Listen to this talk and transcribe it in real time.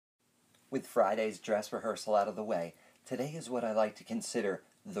With Friday's dress rehearsal out of the way, today is what I like to consider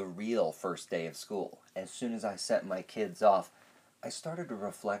the real first day of school. As soon as I sent my kids off, I started to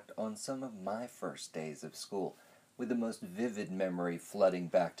reflect on some of my first days of school, with the most vivid memory flooding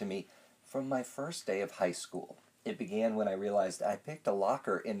back to me from my first day of high school. It began when I realized I picked a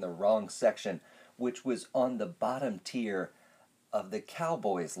locker in the wrong section, which was on the bottom tier of the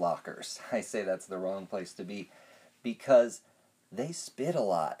Cowboys' lockers. I say that's the wrong place to be because they spit a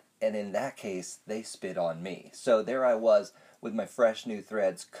lot, and in that case, they spit on me. So there I was with my fresh new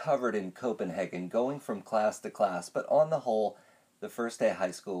threads covered in Copenhagen, going from class to class, but on the whole, the first day of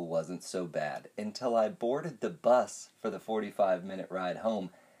high school wasn't so bad until I boarded the bus for the 45-minute ride home,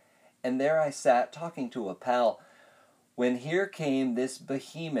 and there I sat talking to a pal when here came this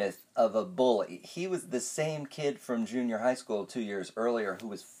behemoth of a bully. He was the same kid from junior high school 2 years earlier who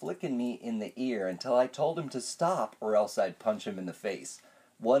was flicking me in the ear until I told him to stop or else I'd punch him in the face.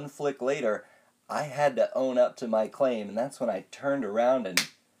 One flick later, I had to own up to my claim, and that's when I turned around and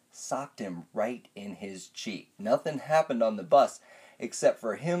socked him right in his cheek. Nothing happened on the bus except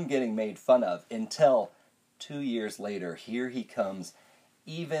for him getting made fun of until 2 years later, here he comes,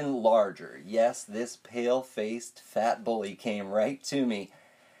 even larger. Yes, this pale-faced fat bully came right to me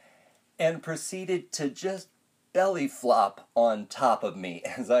and proceeded to just belly flop on top of me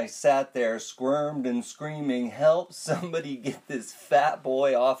as I sat there, squirmed and screaming, "Help, somebody get this fat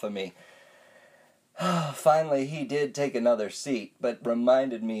boy off of me." Finally, he did take another seat, but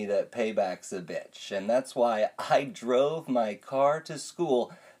reminded me that payback's a bitch, and that's why I drove my car to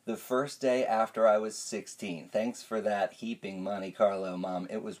school the first day after I was 16. Thanks for that heaping Monte Carlo, Mom.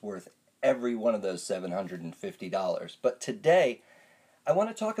 It was worth every one of those $750. But today, I want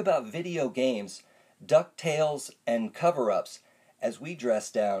to talk about video games, DuckTales, and cover-ups as we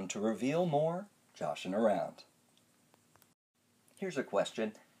dress down to reveal more joshing around. Here's a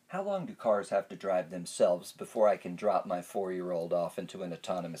question. How long do cars have to drive themselves before I can drop my 4-year-old off into an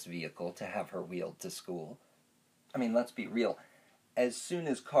autonomous vehicle to have her wheeled to school? I mean, let's be real. As soon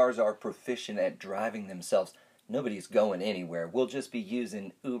as cars are proficient at driving themselves, nobody's going anywhere. We'll just be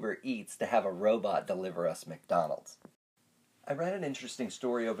using Uber Eats to have a robot deliver us McDonald's. I read an interesting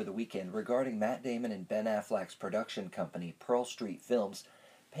story over the weekend regarding Matt Damon and Ben Affleck's production company, Pearl Street Films,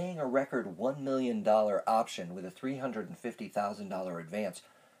 paying a record $1 million option with a $350,000 advance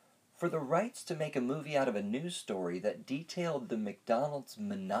for the rights to make a movie out of a news story that detailed the McDonald's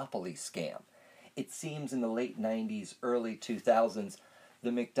Monopoly scam. It seems in the late 90s, early 2000s,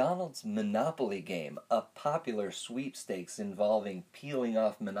 the McDonald's Monopoly game, a popular sweepstakes involving peeling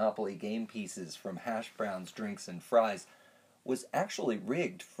off Monopoly game pieces from hash browns, drinks, and fries, was actually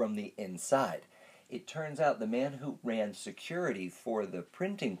rigged from the inside. It turns out the man who ran security for the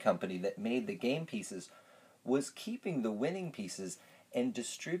printing company that made the game pieces was keeping the winning pieces and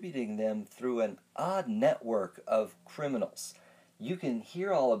distributing them through an odd network of criminals. You can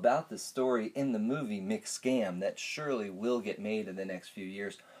hear all about the story in the movie McScam that surely will get made in the next few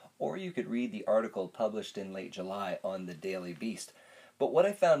years, or you could read the article published in late July on the Daily Beast. But what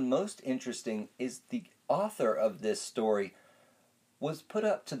I found most interesting is the author of this story was put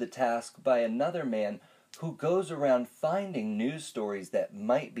up to the task by another man who goes around finding news stories that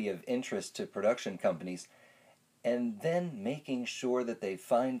might be of interest to production companies and then making sure that they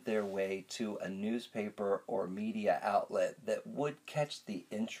find their way to a newspaper or media outlet that would catch the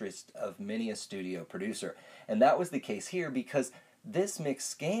interest of many a studio producer. And that was the case here because this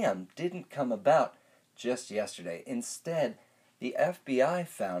McScam didn't come about just yesterday. Instead, the FBI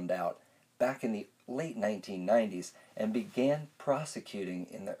found out back in the late 1990s and began prosecuting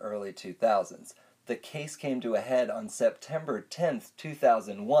in the early 2000s. The case came to a head on September 10th,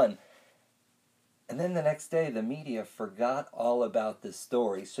 2001, and then the next day, the media forgot all about this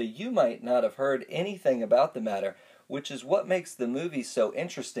story, so you might not have heard anything about the matter, which is what makes the movie so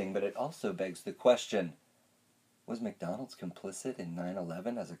interesting, but it also begs the question, was McDonald's complicit in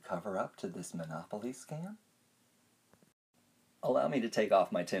 9/11 as a cover-up to this Monopoly scam? Allow me to take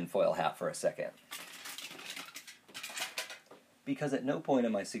off my tinfoil hat for a second. Because at no point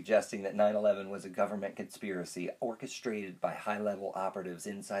am I suggesting that 9/11 was a government conspiracy orchestrated by high-level operatives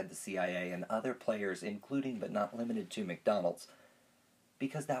inside the CIA and other players, including but not limited to McDonald's,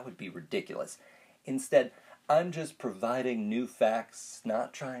 because that would be ridiculous. Instead, I'm just providing new facts,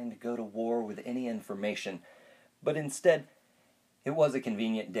 not trying to go to war with any information, but instead, it was a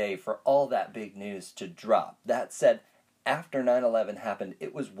convenient day for all that big news to drop. That said, after 9/11 happened,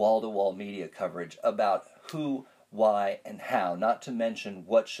 it was wall-to-wall media coverage about who, why, and how, not to mention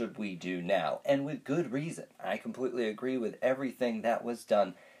what should we do now, and with good reason. I completely agree with everything that was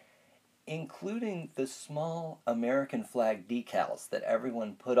done, including the small American flag decals that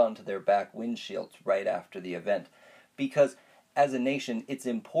everyone put onto their back windshields right after the event. Because as a nation, it's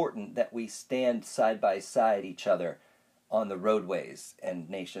important that we stand side by side each other on the roadways and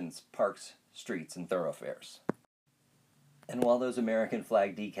nation's parks, streets, and thoroughfares. And while those American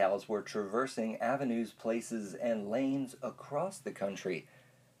flag decals were traversing avenues, places, and lanes across the country,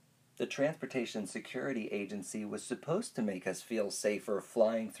 the Transportation Security Agency was supposed to make us feel safer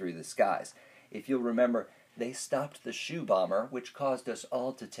flying through the skies. If you'll remember, they stopped the shoe bomber, which caused us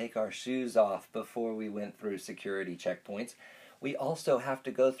all to take our shoes off before we went through security checkpoints. We also have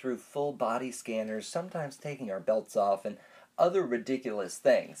to go through full body scanners, sometimes taking our belts off, and other ridiculous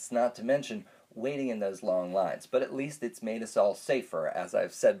things, not to mention waiting in those long lines. But at least it's made us all safer, as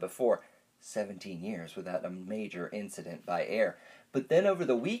I've said before, 17 years without a major incident by air. But then over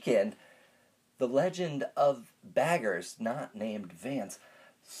the weekend, the legend of baggers, not named Vance,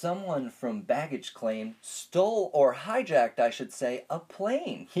 someone from baggage claim stole, or hijacked, I should say, a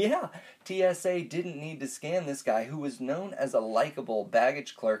plane. Yeah, TSA didn't need to scan this guy who was known as a likable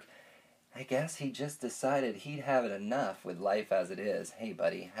baggage clerk. I guess he just decided he'd have it enough with life as it is. Hey,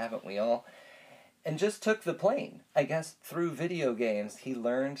 buddy, haven't we all? And just took the plane. I guess through video games he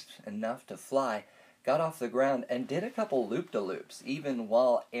learned enough to fly, got off the ground, and did a couple loop-de-loops, even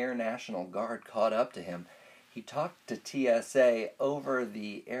while Air National Guard caught up to him. He talked to TSA over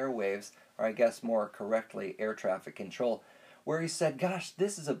the airwaves, or I guess more correctly, air traffic control, where he said, "Gosh,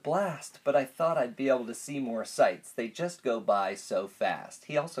 this is a blast, but I thought I'd be able to see more sights. They just go by so fast."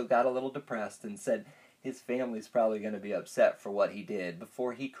 He also got a little depressed and said his family's probably going to be upset for what he did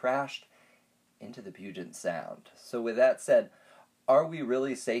before he crashed into the Puget Sound. So with that said, are we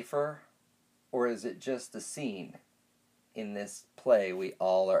really safer, or is it just a scene in this play we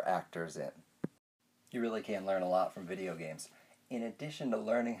all are actors in? You really can learn a lot from video games. In addition to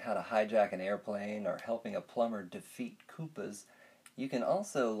learning how to hijack an airplane or helping a plumber defeat Koopas, you can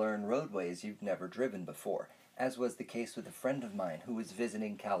also learn roadways you've never driven before, as was the case with a friend of mine who was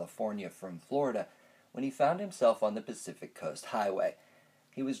visiting California from Florida when he found himself on the Pacific Coast Highway.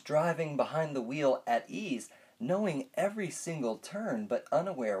 He was driving behind the wheel at ease, knowing every single turn, but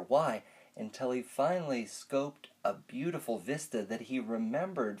unaware why, until he finally scoped a beautiful vista that he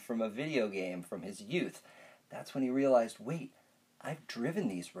remembered from a video game from his youth. That's when he realized, wait, I've driven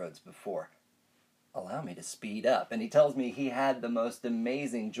these roads before. Allow me to speed up. And he tells me he had the most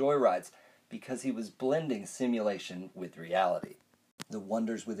amazing joyrides because he was blending simulation with reality. The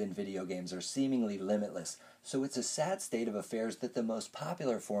wonders within video games are seemingly limitless, so it's a sad state of affairs that the most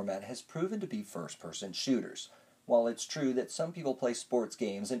popular format has proven to be first-person shooters. While it's true that some people play sports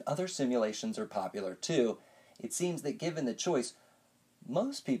games and other simulations are popular too, it seems that given the choice,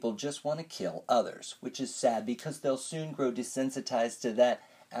 most people just want to kill others, which is sad because they'll soon grow desensitized to that,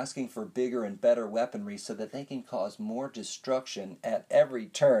 asking for bigger and better weaponry so that they can cause more destruction at every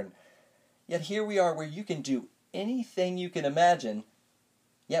turn. Yet here we are where you can do anything you can imagine,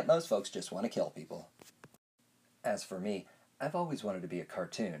 yet most folks just want to kill people. As for me, I've always wanted to be a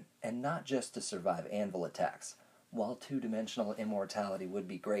cartoon, and not just to survive anvil attacks. While two-dimensional immortality would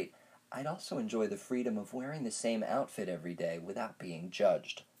be great, I'd also enjoy the freedom of wearing the same outfit every day without being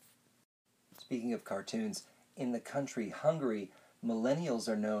judged. Speaking of cartoons, in the country Hungary, millennials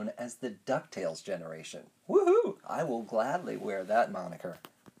are known as the DuckTales generation. Woohoo! I will gladly wear that moniker.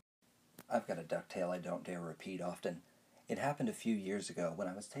 I've got a ducktail I don't dare repeat often. It happened a few years ago when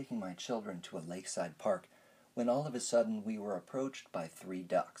I was taking my children to a lakeside park, when all of a sudden we were approached by 3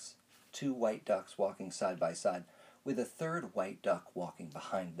 ducks. 2 white ducks walking side by side, with a 3rd white duck walking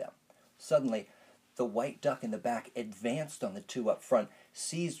behind them. Suddenly, the white duck in the back advanced on the 2 up front,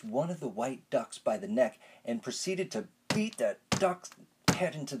 seized one of the white ducks by the neck, and proceeded to beat that duck's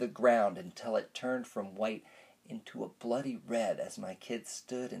head into the ground until it turned from white into a bloody red as my kids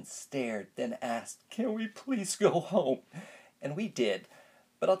stood and stared, then asked, "Can we please go home?" And we did.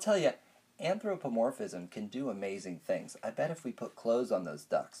 But I'll tell you, anthropomorphism can do amazing things. I bet if we put clothes on those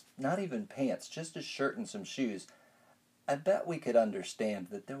ducks, not even pants, just a shirt and some shoes, I bet we could understand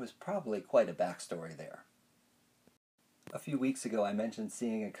that there was probably quite a backstory there. A few weeks ago I mentioned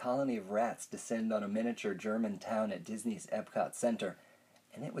seeing a colony of rats descend on a miniature German town at Disney's Epcot Center,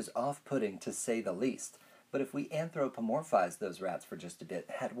 and it was off-putting to say the least. But if we anthropomorphized those rats for just a bit,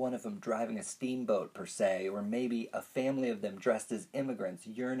 had one of them driving a steamboat per se, or maybe a family of them dressed as immigrants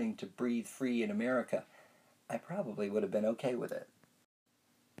yearning to breathe free in America, I probably would have been okay with it.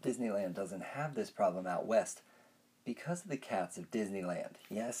 Disneyland doesn't have this problem out west because of the cats of Disneyland.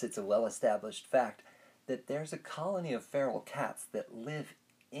 Yes, it's a well-established fact that there's a colony of feral cats that live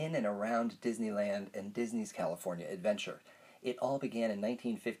in and around Disneyland and Disney's California Adventure. It all began in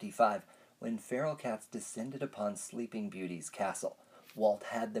 1955 when feral cats descended upon Sleeping Beauty's castle. Walt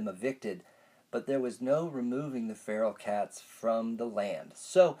had them evicted, but there was no removing the feral cats from the land.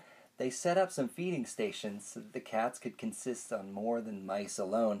 So they set up some feeding stations so that the cats could consist on more than mice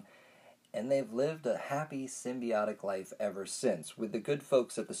alone, and they've lived a happy, symbiotic life ever since, with the good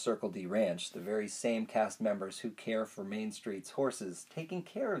folks at the Circle D Ranch, the very same cast members who care for Main Street's horses, taking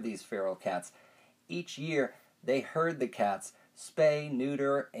care of these feral cats. Each year, they herd the cats, spay,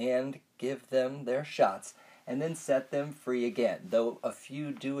 neuter, and give them their shots, and then set them free again, though a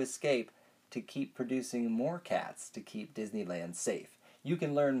few do escape to keep producing more cats to keep Disneyland safe. You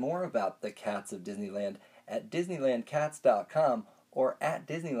can learn more about the cats of Disneyland at DisneylandCats.com or at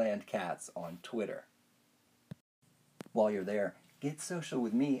DisneylandCats on Twitter. While you're there, get social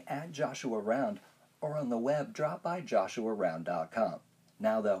with me at Joshua Round, or on the web, drop by joshuaround.com.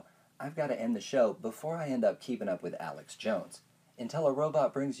 Now though, I've got to end the show before I end up keeping up with Alex Jones. Until a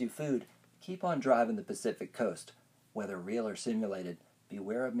robot brings you food, keep on driving the Pacific Coast. Whether real or simulated,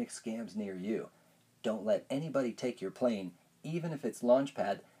 beware of mixed scams near you. Don't let anybody take your plane, even if it's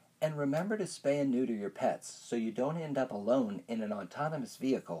Launchpad, and remember to spay and neuter your pets so you don't end up alone in an autonomous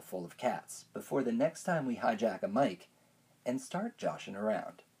vehicle full of cats before the next time we hijack a mic and start joshing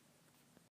around.